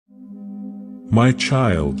My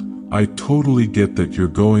child, I totally get that you're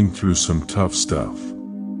going through some tough stuff.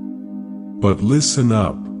 But listen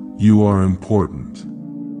up, you are important.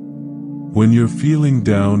 When you're feeling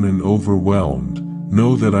down and overwhelmed,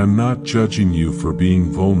 know that I'm not judging you for being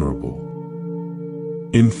vulnerable.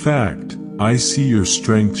 In fact, I see your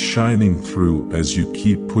strength shining through as you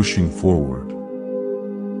keep pushing forward.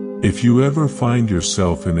 If you ever find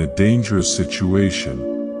yourself in a dangerous situation,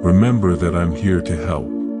 remember that I'm here to help.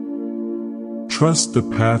 Trust the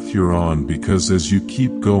path you're on, because as you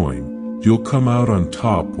keep going, you'll come out on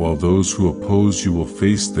top while those who oppose you will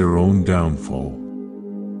face their own downfall.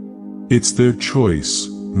 It's their choice,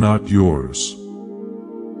 not yours.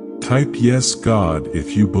 Type yes God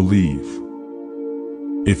if you believe.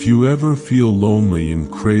 If you ever feel lonely and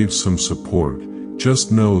crave some support,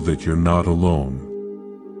 just know that you're not alone.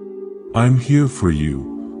 I'm here for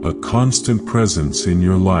you, a constant presence in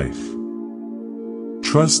your life.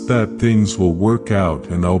 Trust that things will work out,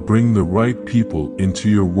 and I'll bring the right people into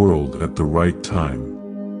your world at the right time.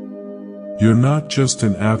 You're not just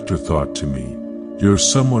an afterthought to me, you're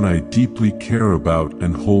someone I deeply care about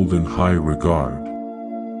and hold in high regard.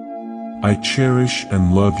 I cherish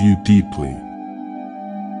and love you deeply.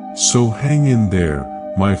 So hang in there,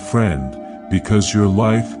 my friend, because your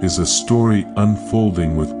life is a story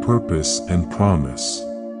unfolding with purpose and promise.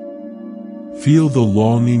 Feel the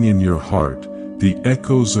longing in your heart, the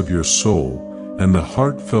echoes of your soul, and the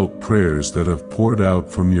heartfelt prayers that have poured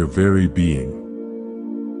out from your very being.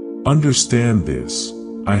 Understand this,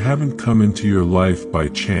 I haven't come into your life by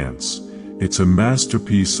chance. It's a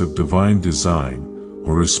masterpiece of divine design,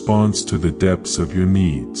 a response to the depths of your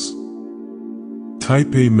needs.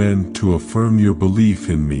 Type Amen to affirm your belief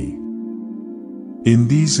in me. In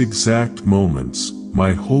these exact moments,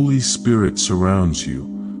 my Holy Spirit surrounds you,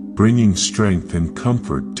 bringing strength and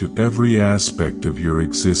comfort to every aspect of your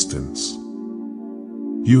existence.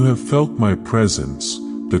 You have felt my presence,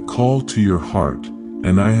 the call to your heart,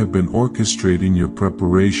 and I have been orchestrating your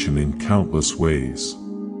preparation in countless ways.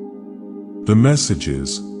 The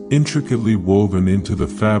messages, intricately woven into the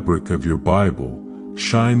fabric of your Bible,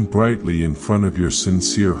 shine brightly in front of your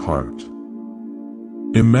sincere heart.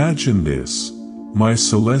 Imagine this. My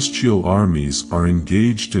celestial armies are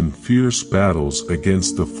engaged in fierce battles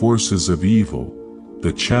against the forces of evil.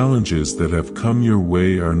 The challenges that have come your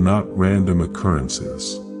way are not random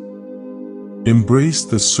occurrences. Embrace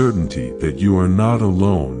the certainty that you are not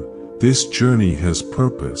alone. This journey has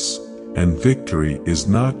purpose, and victory is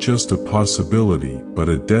not just a possibility but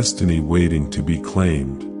a destiny waiting to be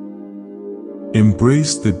claimed.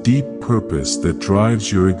 Embrace the deep purpose that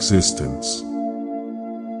drives your existence.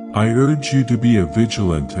 I urge you to be a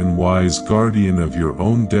vigilant and wise guardian of your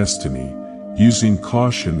own destiny, using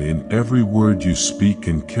caution in every word you speak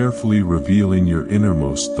and carefully revealing your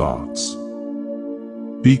innermost thoughts.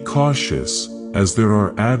 Be cautious, as there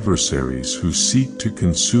are adversaries who seek to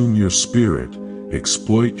consume your spirit,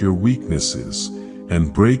 exploit your weaknesses,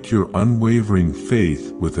 and break your unwavering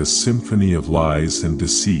faith with a symphony of lies and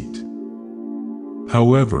deceit.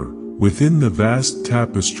 However, within the vast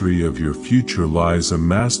tapestry of your future lies a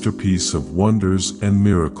masterpiece of wonders and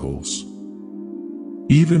miracles.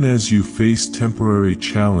 Even as you face temporary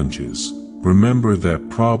challenges, remember that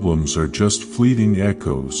problems are just fleeting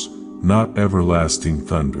echoes, not everlasting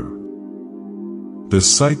thunder. The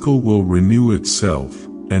cycle will renew itself,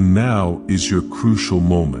 and now is your crucial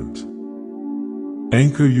moment.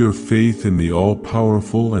 Anchor your faith in the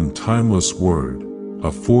all-powerful and timeless Word,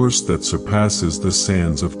 a force that surpasses the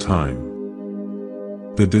sands of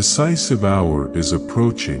time. The decisive hour is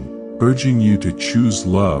approaching, urging you to choose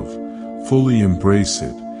love, fully embrace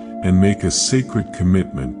it, and make a sacred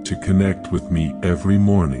commitment to connect with me every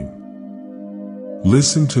morning.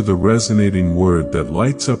 Listen to the resonating word that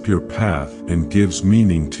lights up your path and gives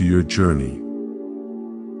meaning to your journey.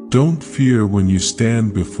 Don't fear when you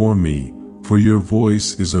stand before me, for your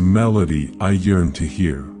voice is a melody I yearn to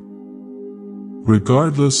hear.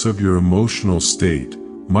 Regardless of your emotional state,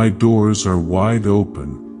 my doors are wide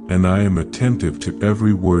open, and I am attentive to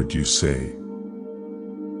every word you say.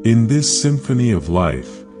 In this symphony of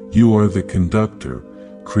life, you are the conductor,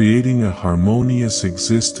 creating a harmonious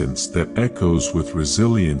existence that echoes with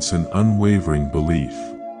resilience and unwavering belief.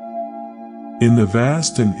 In the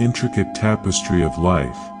vast and intricate tapestry of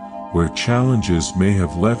life, where challenges may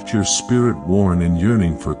have left your spirit worn and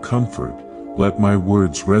yearning for comfort, let my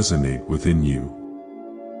words resonate within you.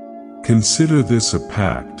 Consider this a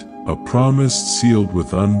pact, a promise sealed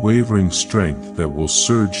with unwavering strength that will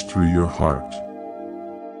surge through your heart.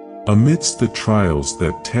 Amidst the trials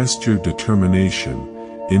that test your determination,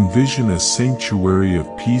 envision a sanctuary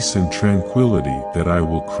of peace and tranquility that I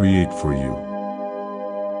will create for you.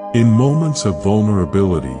 In moments of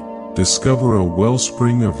vulnerability, discover a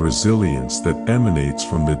wellspring of resilience that emanates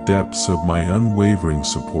from the depths of my unwavering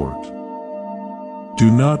support.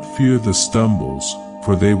 Do not fear the stumbles,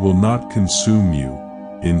 for they will not consume you.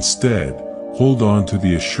 Instead, hold on to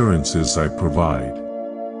the assurances I provide.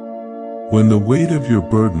 When the weight of your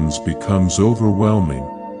burdens becomes overwhelming,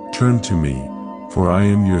 turn to me, for I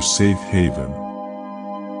am your safe haven.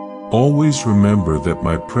 Always remember that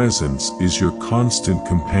my presence is your constant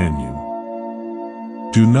companion.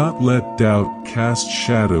 Do not let doubt cast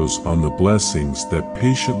shadows on the blessings that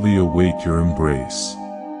patiently await your embrace.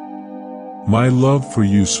 My love for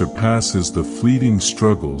you surpasses the fleeting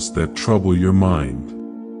struggles that trouble your mind.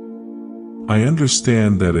 I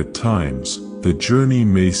understand that at times, the journey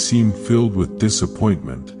may seem filled with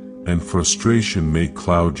disappointment, and frustration may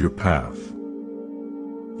cloud your path.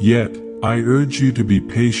 Yet, I urge you to be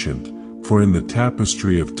patient, for in the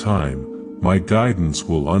tapestry of time, my guidance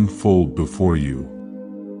will unfold before you.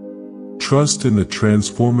 Trust in the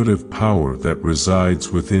transformative power that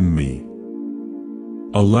resides within me.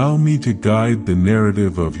 Allow me to guide the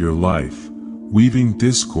narrative of your life, weaving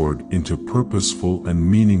discord into purposeful and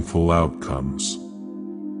meaningful outcomes.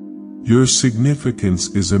 Your significance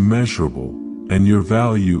is immeasurable, and your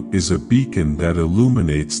value is a beacon that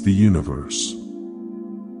illuminates the universe.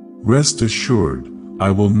 Rest assured,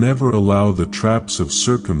 I will never allow the traps of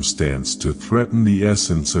circumstance to threaten the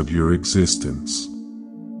essence of your existence.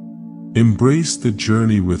 Embrace the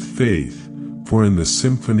journey with faith, for in the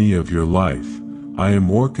symphony of your life, I am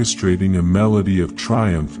orchestrating a melody of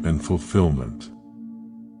triumph and fulfillment.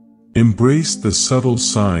 Embrace the subtle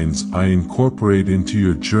signs I incorporate into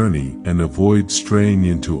your journey and avoid straying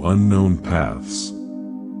into unknown paths.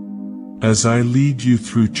 As I lead you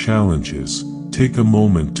through challenges, take a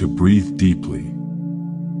moment to breathe deeply.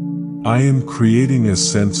 I am creating a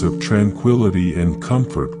sense of tranquility and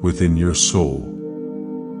comfort within your soul.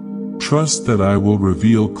 Trust that I will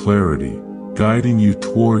reveal clarity, guiding you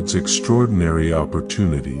towards extraordinary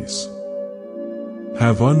opportunities.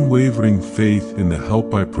 Have unwavering faith in the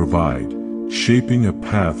help I provide, shaping a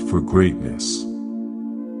path for greatness.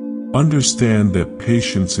 Understand that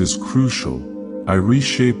patience is crucial. I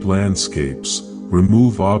reshape landscapes,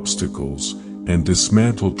 remove obstacles, and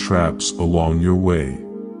dismantle traps along your way.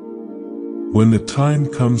 When the time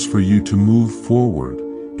comes for you to move forward,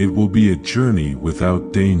 it will be a journey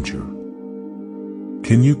without danger.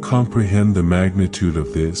 Can you comprehend the magnitude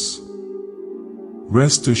of this?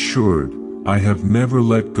 Rest assured, I have never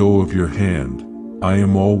let go of your hand. I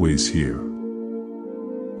am always here.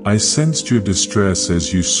 I sensed your distress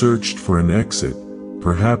as you searched for an exit,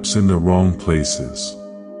 perhaps in the wrong places.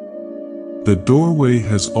 The doorway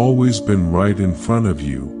has always been right in front of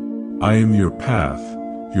you. I am your path,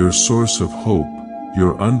 your source of hope,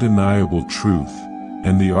 your undeniable truth,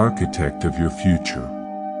 and the architect of your future.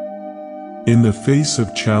 In the face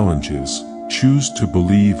of challenges, choose to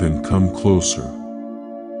believe and come closer.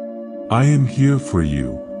 I am here for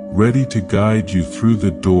you, ready to guide you through the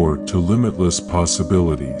door to limitless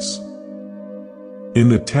possibilities. In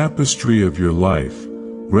the tapestry of your life,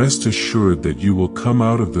 rest assured that you will come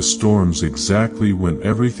out of the storms exactly when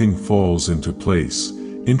everything falls into place,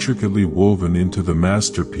 intricately woven into the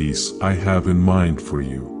masterpiece I have in mind for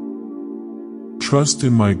you. Trust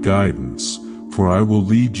in my guidance, for I will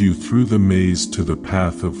lead you through the maze to the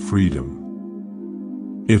path of freedom.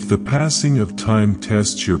 If the passing of time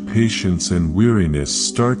tests your patience and weariness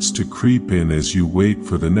starts to creep in as you wait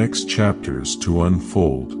for the next chapters to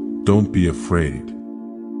unfold, don't be afraid.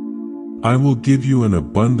 I will give you an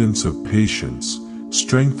abundance of patience,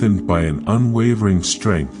 strengthened by an unwavering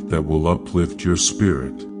strength that will uplift your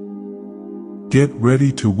spirit. Get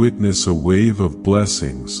ready to witness a wave of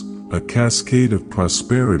blessings, a cascade of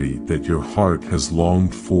prosperity that your heart has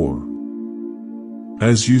longed for.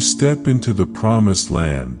 As you step into the promised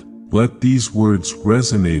land, let these words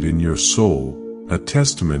resonate in your soul, a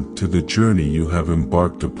testament to the journey you have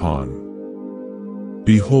embarked upon.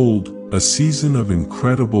 Behold, a season of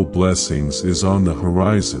incredible blessings is on the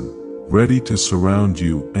horizon, ready to surround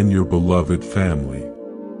you and your beloved family.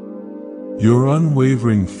 Your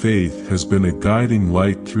unwavering faith has been a guiding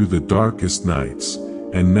light through the darkest nights,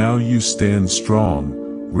 and now you stand strong,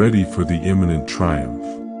 ready for the imminent triumph.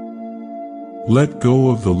 Let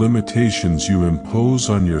go of the limitations you impose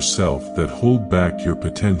on yourself that hold back your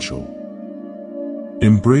potential.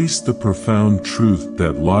 Embrace the profound truth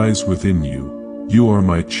that lies within you. You are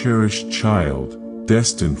my cherished child,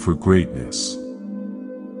 destined for greatness.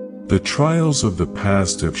 The trials of the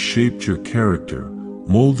past have shaped your character,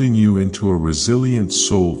 molding you into a resilient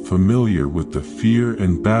soul familiar with the fear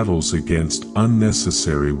and battles against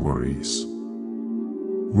unnecessary worries.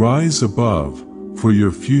 Rise above, for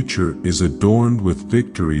your future is adorned with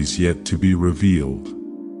victories yet to be revealed.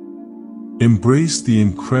 Embrace the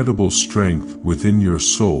incredible strength within your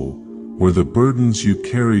soul, where the burdens you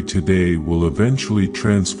carry today will eventually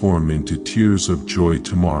transform into tears of joy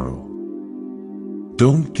tomorrow.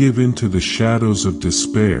 Don't give in to the shadows of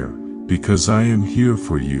despair, because I am here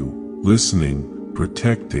for you, listening,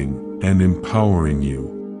 protecting, and empowering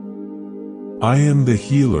you. I am the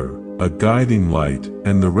healer, a guiding light,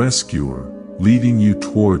 and the rescuer, leading you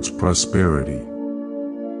towards prosperity.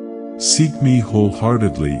 Seek me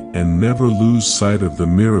wholeheartedly and never lose sight of the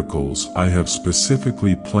miracles I have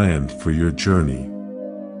specifically planned for your journey.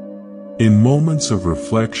 In moments of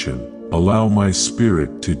reflection, allow my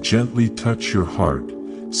spirit to gently touch your heart,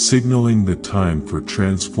 signaling the time for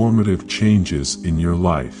transformative changes in your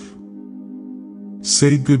life.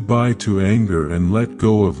 Say goodbye to anger and let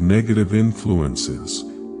go of negative influences,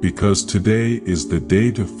 because today is the day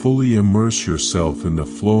to fully immerse yourself in the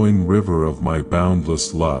flowing river of my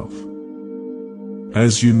boundless love.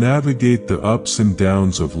 As you navigate the ups and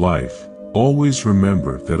downs of life, always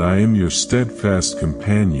remember that I am your steadfast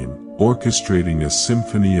companion, orchestrating a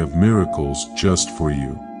symphony of miracles just for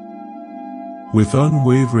you. With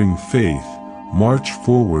unwavering faith, march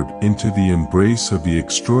forward into the embrace of the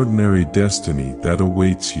extraordinary destiny that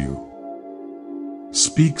awaits you.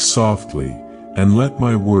 Speak softly, and let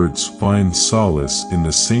my words find solace in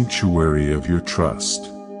the sanctuary of your trust.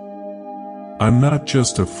 I'm not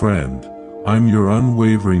just a friend, I'm your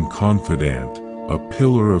unwavering confidant, a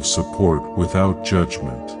pillar of support without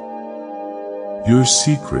judgment. Your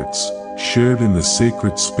secrets, shared in the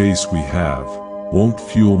sacred space we have, won't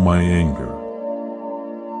fuel my anger.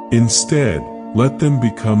 Instead, let them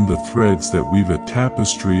become the threads that weave a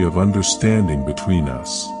tapestry of understanding between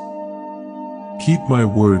us. Keep my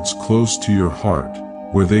words close to your heart,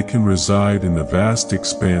 where they can reside in the vast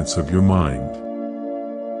expanse of your mind.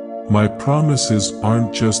 My promises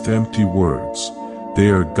aren't just empty words, they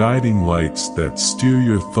are guiding lights that steer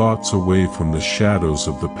your thoughts away from the shadows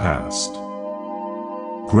of the past.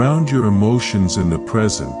 Ground your emotions in the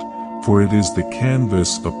present, for it is the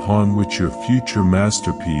canvas upon which your future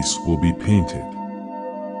masterpiece will be painted.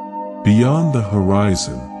 Beyond the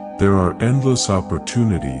horizon, there are endless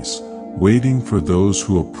opportunities, waiting for those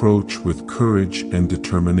who approach with courage and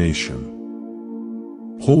determination.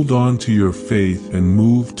 Hold on to your faith and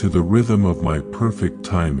move to the rhythm of my perfect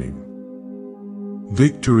timing.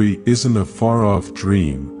 Victory isn't a far-off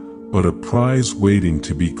dream, but a prize waiting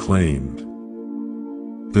to be claimed.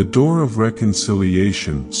 The door of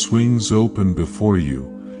reconciliation swings open before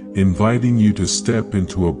you, inviting you to step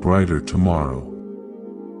into a brighter tomorrow.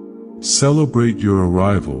 Celebrate your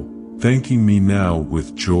arrival, thanking me now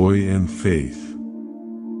with joy and faith.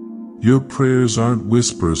 Your prayers aren't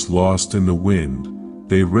whispers lost in the wind,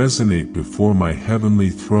 they resonate before my heavenly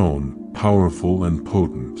throne, powerful and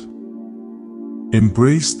potent.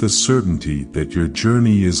 Embrace the certainty that your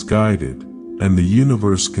journey is guided, and the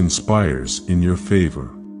universe conspires in your favor.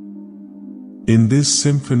 In this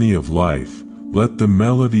symphony of life, let the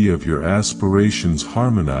melody of your aspirations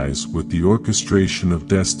harmonize with the orchestration of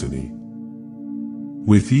destiny.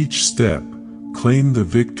 With each step, claim the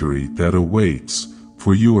victory that awaits,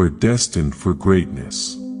 for you are destined for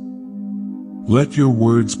greatness. Let your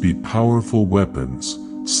words be powerful weapons,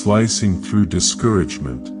 slicing through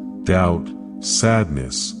discouragement, doubt,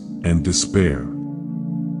 sadness, and despair.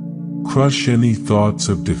 Crush any thoughts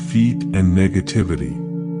of defeat and negativity.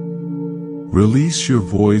 Release your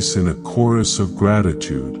voice in a chorus of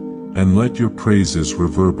gratitude, and let your praises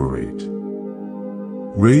reverberate.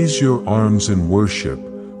 Raise your arms in worship,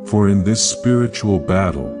 for in this spiritual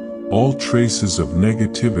battle, all traces of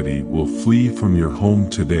negativity will flee from your home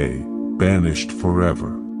today, banished forever.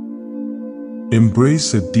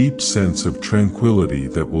 Embrace a deep sense of tranquility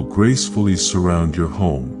that will gracefully surround your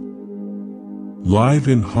home. Live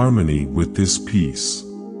in harmony with this peace.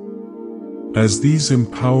 As these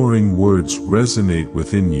empowering words resonate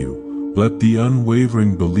within you, let the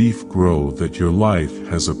unwavering belief grow that your life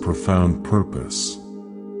has a profound purpose.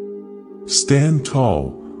 Stand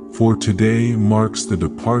tall, for today marks the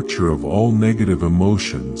departure of all negative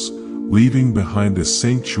emotions, leaving behind a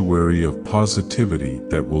sanctuary of positivity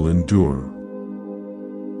that will endure.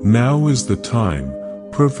 Now is the time,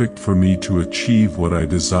 perfect for me to achieve what I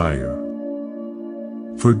desire.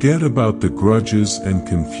 Forget about the grudges and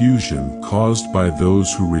confusion caused by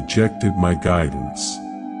those who rejected my guidance.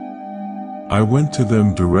 I went to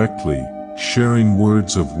them directly, sharing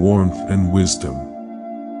words of warmth and wisdom.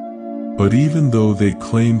 But even though they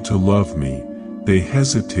claim to love me, they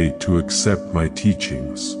hesitate to accept my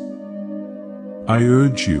teachings. I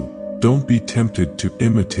urge you, don't be tempted to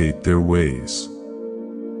imitate their ways.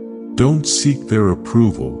 Don't seek their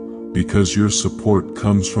approval, because your support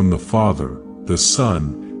comes from the Father, the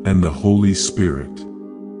Son, and the Holy Spirit.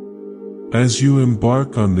 As you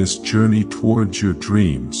embark on this journey towards your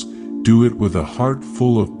dreams, do it with a heart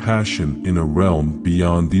full of passion in a realm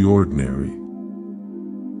beyond the ordinary.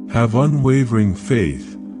 Have unwavering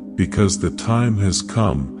faith, because the time has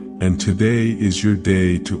come, and today is your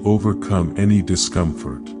day to overcome any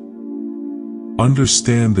discomfort.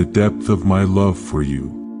 Understand the depth of my love for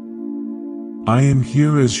you. I am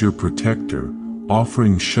here as your protector,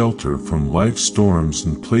 offering shelter from life's storms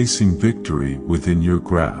and placing victory within your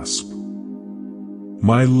grasp.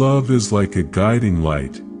 My love is like a guiding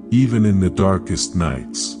light, even in the darkest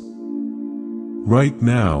nights. Right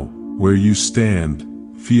now, where you stand,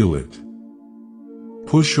 feel it.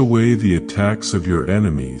 Push away the attacks of your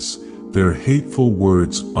enemies, their hateful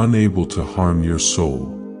words unable to harm your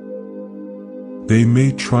soul. They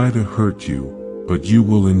may try to hurt you, but you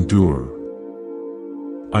will endure.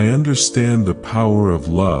 I understand the power of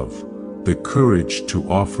love, the courage to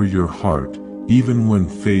offer your heart, even when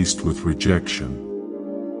faced with rejection.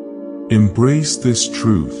 Embrace this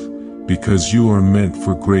truth, because you are meant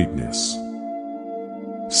for greatness.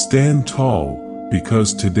 Stand tall,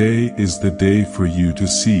 because today is the day for you to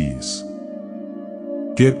seize.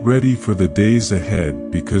 Get ready for the days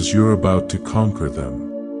ahead, because you're about to conquer them.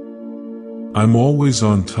 I'm always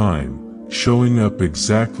on time, showing up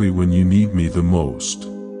exactly when you need me the most.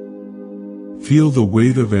 Feel the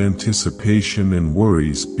weight of anticipation and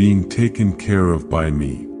worries being taken care of by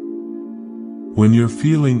me. When you're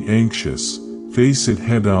feeling anxious, face it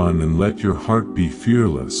head-on and let your heart be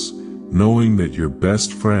fearless, knowing that your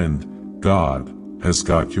best friend, God, has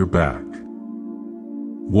got your back.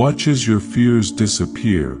 Watch as your fears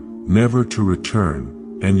disappear, never to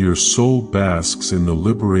return, and your soul basks in the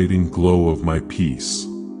liberating glow of my peace.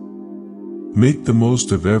 Make the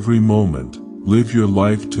most of every moment, live your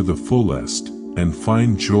life to the fullest, and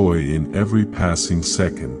find joy in every passing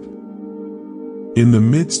second. In the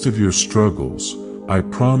midst of your struggles, I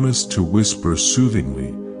promise to whisper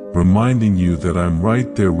soothingly, reminding you that I'm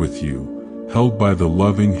right there with you, held by the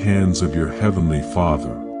loving hands of your Heavenly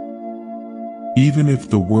Father. Even if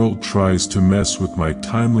the world tries to mess with my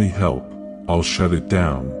timely help, I'll shut it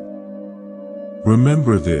down.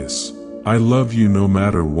 Remember this, I love you no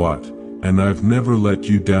matter what, and I've never let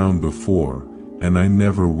you down before, and I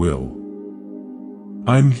never will.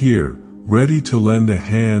 I'm here, ready to lend a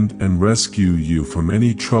hand and rescue you from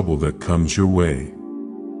any trouble that comes your way.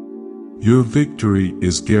 Your victory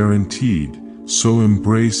is guaranteed, so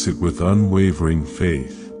embrace it with unwavering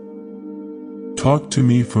faith. Talk to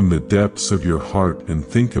me from the depths of your heart and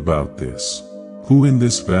think about this. Who in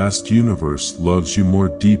this vast universe loves you more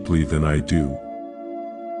deeply than I do?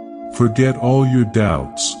 Forget all your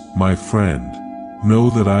doubts, my friend. Know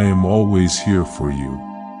that I am always here for you.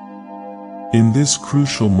 In this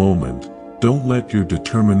crucial moment, don't let your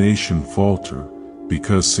determination falter,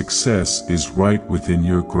 because success is right within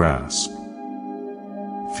your grasp.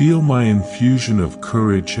 Feel my infusion of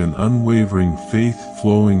courage and unwavering faith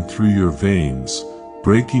flowing through your veins,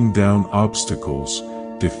 breaking down obstacles,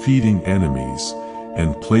 defeating enemies,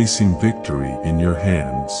 and placing victory in your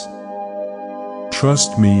hands.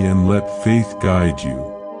 Trust me and let faith guide you.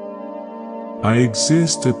 I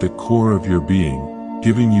exist at the core of your being,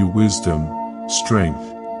 giving you wisdom,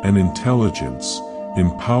 strength, and intelligence,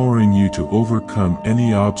 empowering you to overcome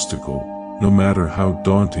any obstacle, no matter how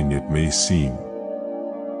daunting it may seem.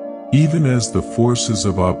 Even as the forces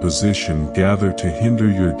of opposition gather to hinder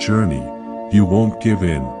your journey, you won't give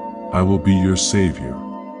in. I will be your savior.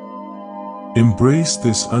 Embrace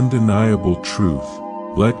this undeniable truth,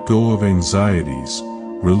 let go of anxieties,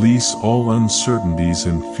 release all uncertainties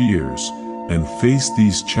and fears, and face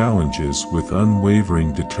these challenges with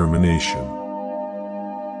unwavering determination.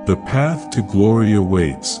 The path to glory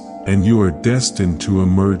awaits, and you are destined to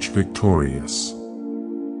emerge victorious.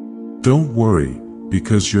 Don't worry,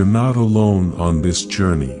 because you're not alone on this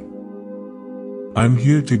journey. I'm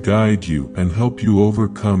here to guide you and help you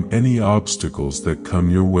overcome any obstacles that come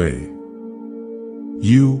your way.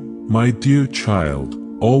 You, my dear child,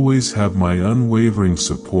 always have my unwavering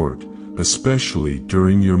support, especially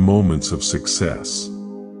during your moments of success.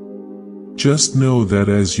 Just know that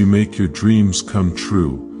as you make your dreams come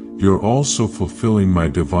true, you're also fulfilling my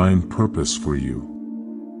divine purpose for you.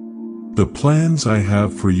 The plans I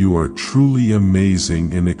have for you are truly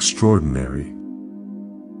amazing and extraordinary.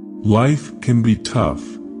 Life can be tough,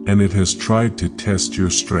 and it has tried to test your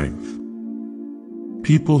strength.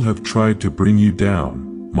 People have tried to bring you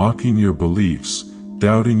down, mocking your beliefs,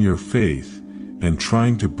 doubting your faith, and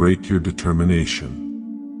trying to break your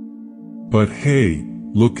determination. But hey,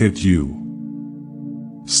 look at you.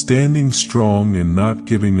 Standing strong and not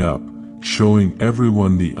giving up, showing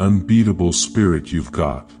everyone the unbeatable spirit you've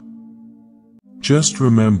got. Just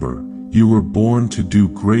remember, you were born to do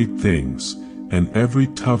great things, and every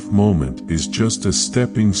tough moment is just a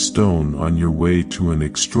stepping stone on your way to an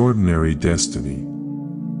extraordinary destiny.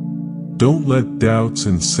 Don't let doubts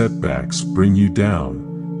and setbacks bring you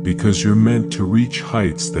down, because you're meant to reach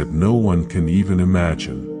heights that no one can even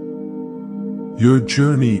imagine. Your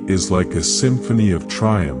journey is like a symphony of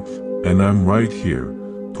triumph, and I'm right here,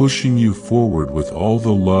 pushing you forward with all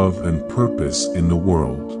the love and purpose in the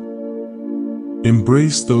world.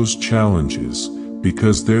 Embrace those challenges,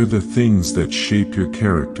 because they're the things that shape your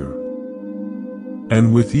character.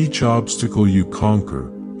 And with each obstacle you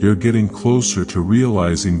conquer, you're getting closer to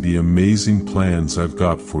realizing the amazing plans I've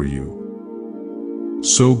got for you.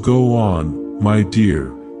 So go on, my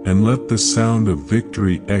dear, and let the sound of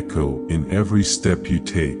victory echo in every step you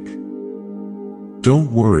take.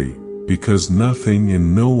 Don't worry, because nothing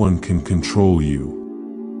and no one can control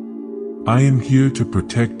you. I am here to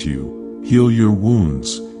protect you, heal your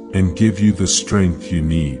wounds, and give you the strength you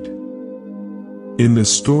need. In the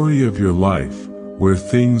story of your life, where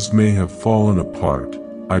things may have fallen apart,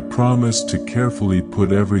 I promise to carefully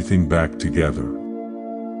put everything back together.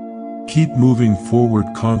 Keep moving forward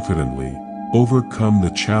confidently, overcome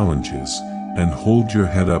the challenges, and hold your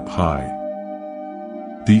head up high.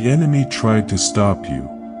 The enemy tried to stop you,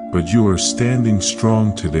 but you are standing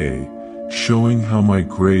strong today, showing how my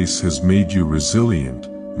grace has made you resilient,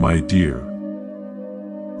 my dear.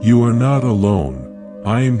 You are not alone.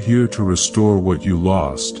 I am here to restore what you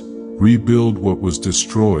lost, rebuild what was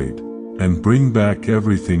destroyed, and bring back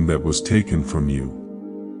everything that was taken from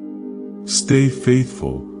you. Stay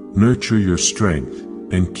faithful, nurture your strength,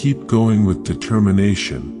 and keep going with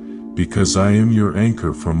determination, because I am your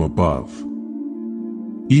anchor from above.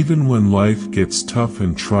 Even when life gets tough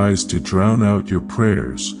and tries to drown out your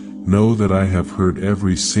prayers, know that I have heard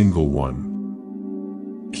every single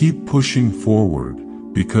one. Keep pushing forward,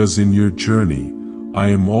 because in your journey, I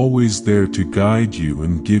am always there to guide you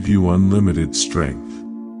and give you unlimited strength.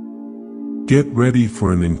 Get ready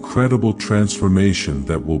for an incredible transformation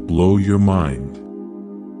that will blow your mind.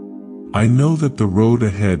 I know that the road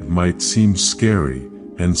ahead might seem scary,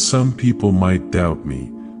 and some people might doubt me,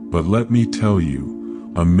 but let me tell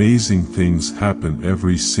you, amazing things happen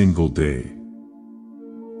every single day.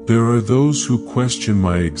 There are those who question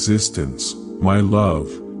my existence, my love,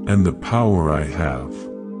 and the power I have.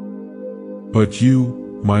 But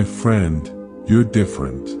you, my friend, you're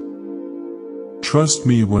different. Trust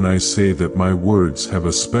me when I say that my words have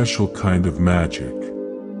a special kind of magic.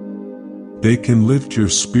 They can lift your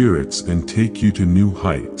spirits and take you to new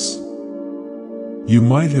heights. You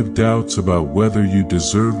might have doubts about whether you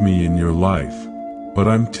deserve me in your life, but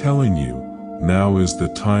I'm telling you, now is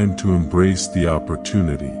the time to embrace the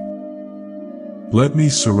opportunity. Let me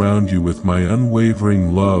surround you with my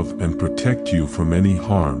unwavering love and protect you from any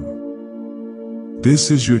harm.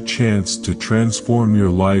 This is your chance to transform your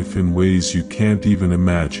life in ways you can't even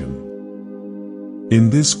imagine. In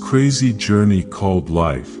this crazy journey called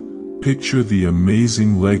life, picture the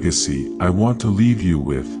amazing legacy I want to leave you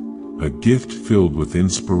with, a gift filled with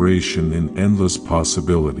inspiration and endless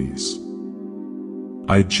possibilities.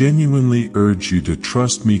 I genuinely urge you to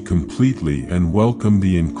trust me completely and welcome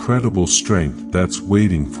the incredible strength that's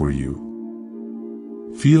waiting for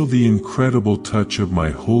you. Feel the incredible touch of my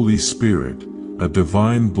Holy Spirit, a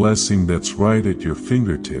divine blessing that's right at your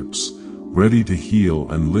fingertips, ready to heal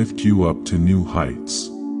and lift you up to new heights.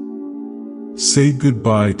 Say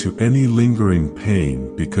goodbye to any lingering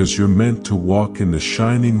pain, because you're meant to walk in the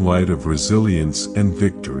shining light of resilience and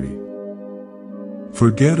victory.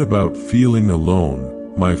 Forget about feeling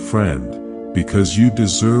alone, my friend, because you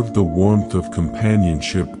deserve the warmth of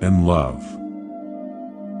companionship and love.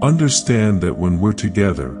 Understand that when we're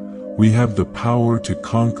together, we have the power to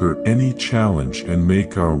conquer any challenge and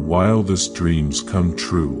make our wildest dreams come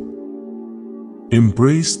true.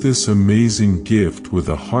 Embrace this amazing gift with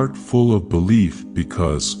a heart full of belief,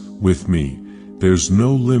 because, with me, there's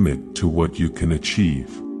no limit to what you can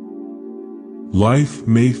achieve. Life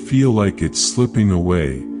may feel like it's slipping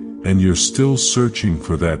away, and you're still searching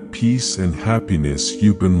for that peace and happiness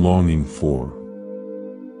you've been longing for.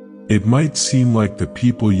 It might seem like the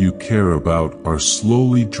people you care about are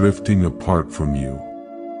slowly drifting apart from you.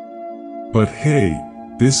 But hey,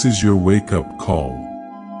 this is your wake-up call.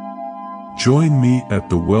 Join me at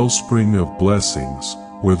the wellspring of blessings,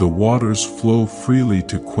 where the waters flow freely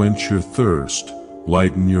to quench your thirst,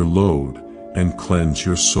 lighten your load, and cleanse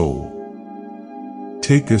your soul.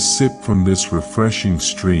 Take a sip from this refreshing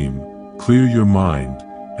stream, clear your mind,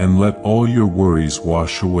 and let all your worries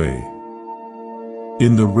wash away.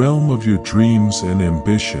 In the realm of your dreams and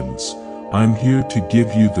ambitions, I'm here to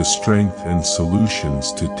give you the strength and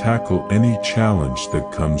solutions to tackle any challenge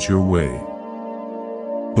that comes your way.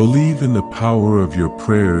 Believe in the power of your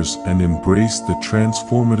prayers and embrace the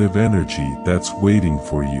transformative energy that's waiting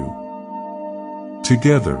for you.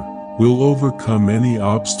 Together, we'll overcome any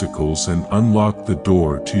obstacles and unlock the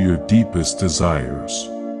door to your deepest desires.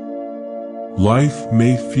 Life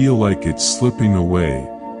may feel like it's slipping away,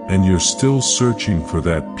 and you're still searching for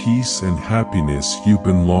that peace and happiness you've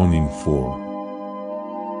been longing for.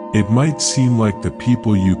 It might seem like the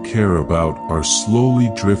people you care about are slowly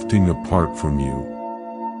drifting apart from you.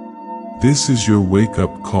 This is your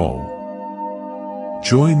wake-up call.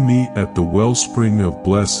 Join me at the wellspring of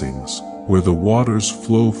blessings, where the waters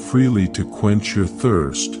flow freely to quench your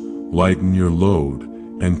thirst, lighten your load,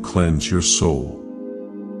 and cleanse your soul.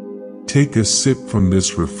 Take a sip from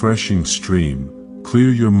this refreshing stream,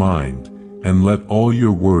 clear your mind, and let all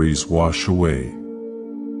your worries wash away.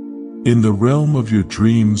 In the realm of your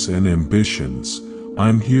dreams and ambitions,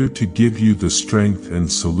 I'm here to give you the strength and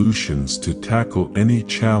solutions to tackle any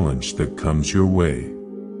challenge that comes your way.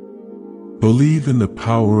 Believe in the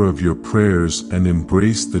power of your prayers and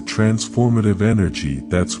embrace the transformative energy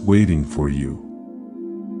that's waiting for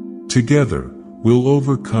you. Together, we'll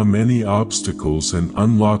overcome any obstacles and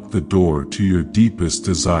unlock the door to your deepest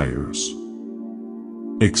desires.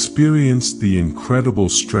 Experience the incredible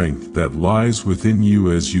strength that lies within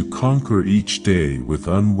you as you conquer each day with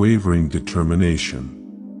unwavering determination.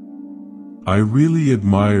 I really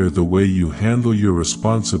admire the way you handle your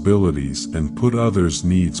responsibilities and put others'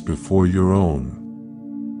 needs before your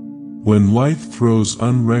own. When life throws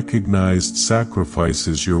unrecognized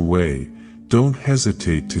sacrifices your way, don't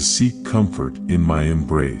hesitate to seek comfort in my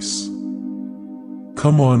embrace.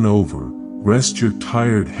 Come on over, rest your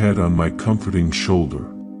tired head on my comforting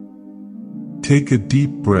shoulder. Take a deep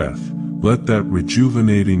breath, let that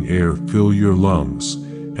rejuvenating air fill your lungs,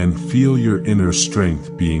 and feel your inner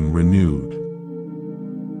strength being renewed.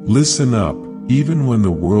 Listen up, even when the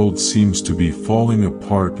world seems to be falling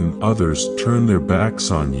apart and others turn their backs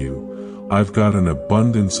on you, I've got an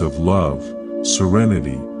abundance of love,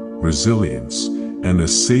 serenity, resilience, and a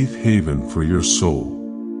safe haven for your soul.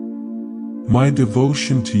 My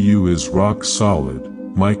devotion to you is rock solid,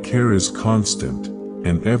 my care is constant,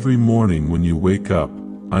 and every morning when you wake up,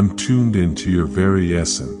 I'm tuned into your very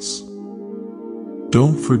essence.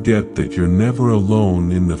 Don't forget that you're never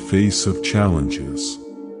alone in the face of challenges.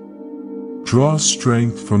 Draw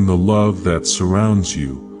strength from the love that surrounds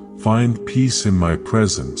you, find peace in my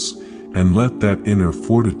presence, and let that inner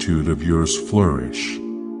fortitude of yours flourish.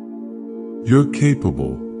 You're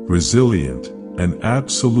capable, resilient, and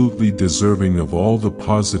absolutely deserving of all the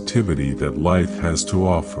positivity that life has to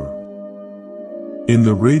offer. In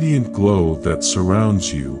the radiant glow that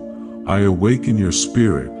surrounds you, I awaken your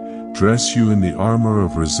spirit, dress you in the armor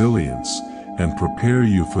of resilience, and prepare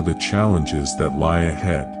you for the challenges that lie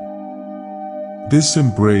ahead. This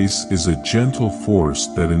embrace is a gentle force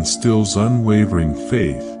that instills unwavering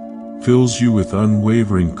faith, fills you with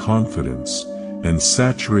unwavering confidence, and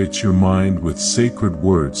saturates your mind with sacred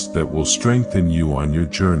words that will strengthen you on your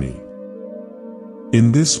journey.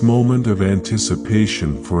 In this moment of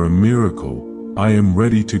anticipation for a miracle, I am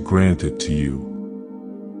ready to grant it to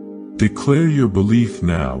you. Declare your belief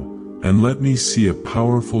now, and let me see a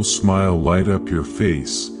powerful smile light up your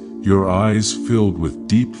face, your eyes filled with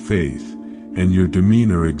deep faith, and your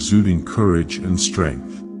demeanor exuding courage and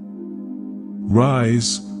strength.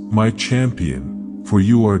 Rise, my champion, for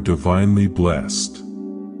you are divinely blessed.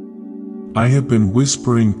 I have been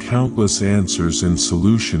whispering countless answers and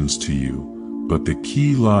solutions to you, but the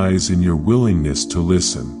key lies in your willingness to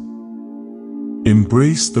listen.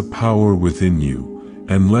 Embrace the power within you,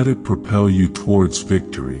 and let it propel you towards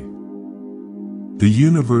victory. The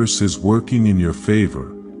universe is working in your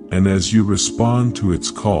favor, and as you respond to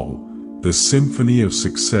its call, the symphony of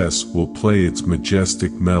success will play its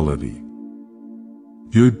majestic melody.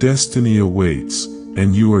 Your destiny awaits,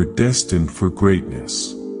 and you are destined for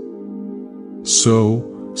greatness.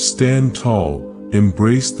 So, stand tall,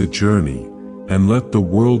 embrace the journey, and let the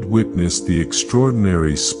world witness the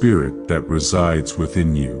extraordinary spirit that resides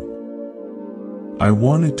within you. I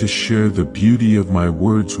wanted to share the beauty of my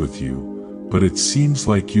words with you, but it seems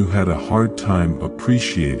like you had a hard time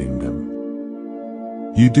appreciating them.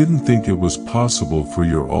 You didn't think it was possible for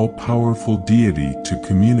your all-powerful deity to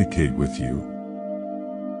communicate with you.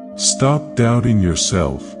 Stop doubting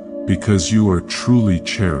yourself, because you are truly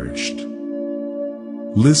cherished.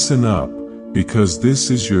 Listen up, because this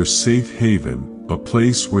is your safe haven, a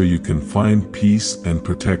place where you can find peace and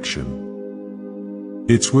protection.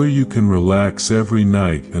 It's where you can relax every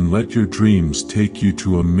night and let your dreams take you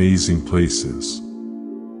to amazing places.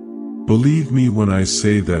 Believe me when I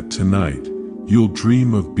say that tonight, you'll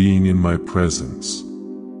dream of being in my presence.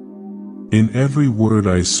 In every word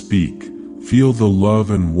I speak, feel the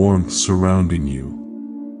love and warmth surrounding you.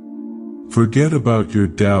 Forget about your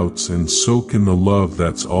doubts and soak in the love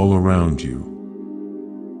that's all around you.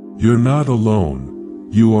 You're not alone,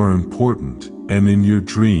 you are important, and in your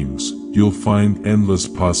dreams, you'll find endless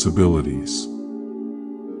possibilities.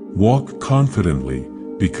 Walk confidently,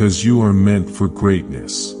 because you are meant for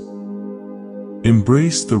greatness.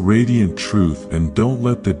 Embrace the radiant truth and don't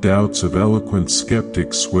let the doubts of eloquent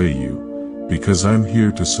skeptics sway you, because I'm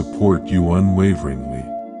here to support you unwaveringly.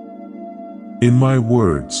 In my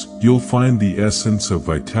words, you'll find the essence of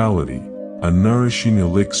vitality, a nourishing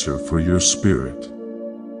elixir for your spirit.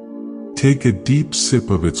 Take a deep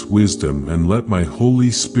sip of its wisdom and let my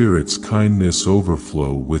Holy Spirit's kindness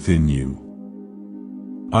overflow within you.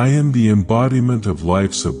 I am the embodiment of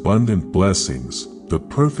life's abundant blessings, the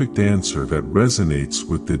perfect answer that resonates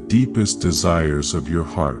with the deepest desires of your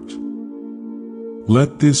heart.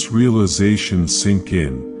 Let this realization sink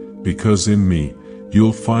in, because in me,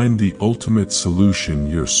 you'll find the ultimate solution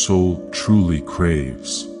your soul truly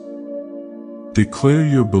craves. Declare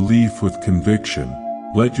your belief with conviction,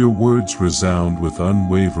 let your words resound with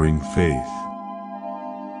unwavering faith.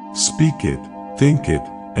 Speak it, think it,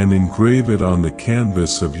 and engrave it on the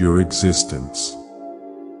canvas of your existence.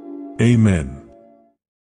 Amen.